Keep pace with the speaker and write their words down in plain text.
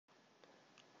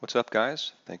What's up,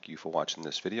 guys? Thank you for watching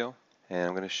this video, and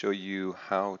I'm going to show you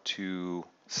how to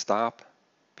stop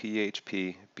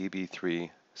phpBB3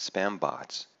 spam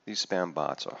bots. These spam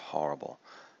bots are horrible,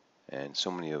 and so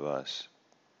many of us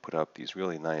put up these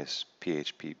really nice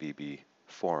phpBB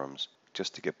forums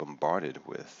just to get bombarded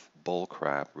with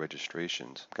bullcrap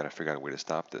registrations. Got to figure out a way to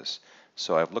stop this.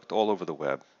 So I've looked all over the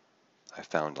web. I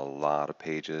found a lot of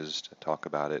pages to talk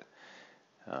about it.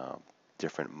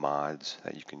 Different mods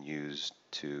that you can use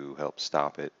to help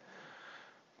stop it.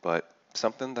 But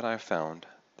something that I've found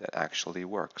that actually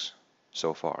works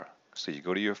so far. So you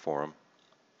go to your forum,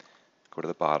 go to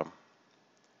the bottom,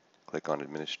 click on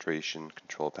Administration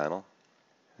Control Panel,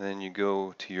 and then you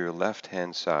go to your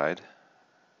left-hand side.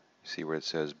 You see where it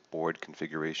says Board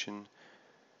Configuration,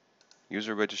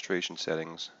 User Registration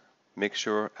Settings. Make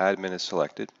sure Admin is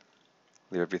selected.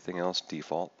 Leave everything else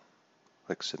default.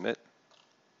 Click Submit.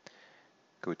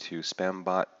 Go to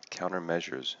SpamBot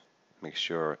Countermeasures. Make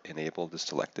sure Enabled is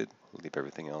selected. Leave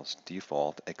everything else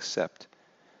default except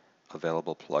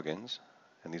Available Plugins.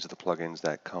 And these are the plugins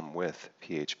that come with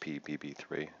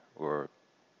phpBB3 or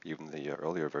even the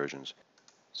earlier versions.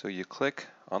 So you click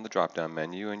on the drop-down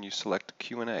menu and you select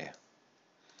Q&A.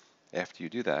 After you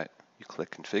do that, you click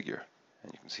Configure.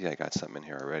 And you can see I got something in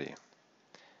here already.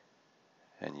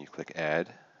 And you click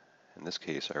Add. In this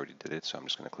case, I already did it, so I'm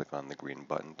just going to click on the green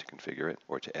button to configure it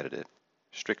or to edit it.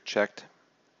 Strict checked.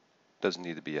 Doesn't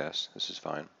need to be yes. This is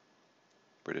fine.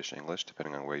 British English,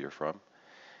 depending on where you're from.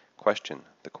 Question.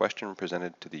 The question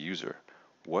presented to the user.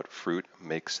 What fruit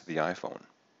makes the iPhone?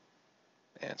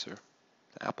 Answer.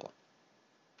 Apple.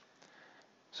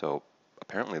 So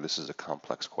apparently this is a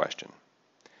complex question,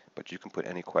 but you can put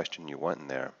any question you want in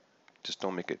there. Just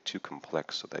don't make it too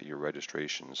complex so that your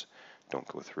registrations don't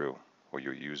go through or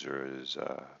your user is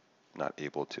not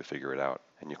able to figure it out.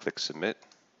 And you click Submit,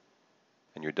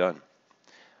 and you're done.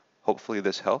 Hopefully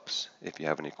this helps. If you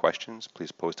have any questions,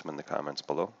 please post them in the comments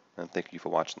below. And thank you for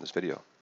watching this video.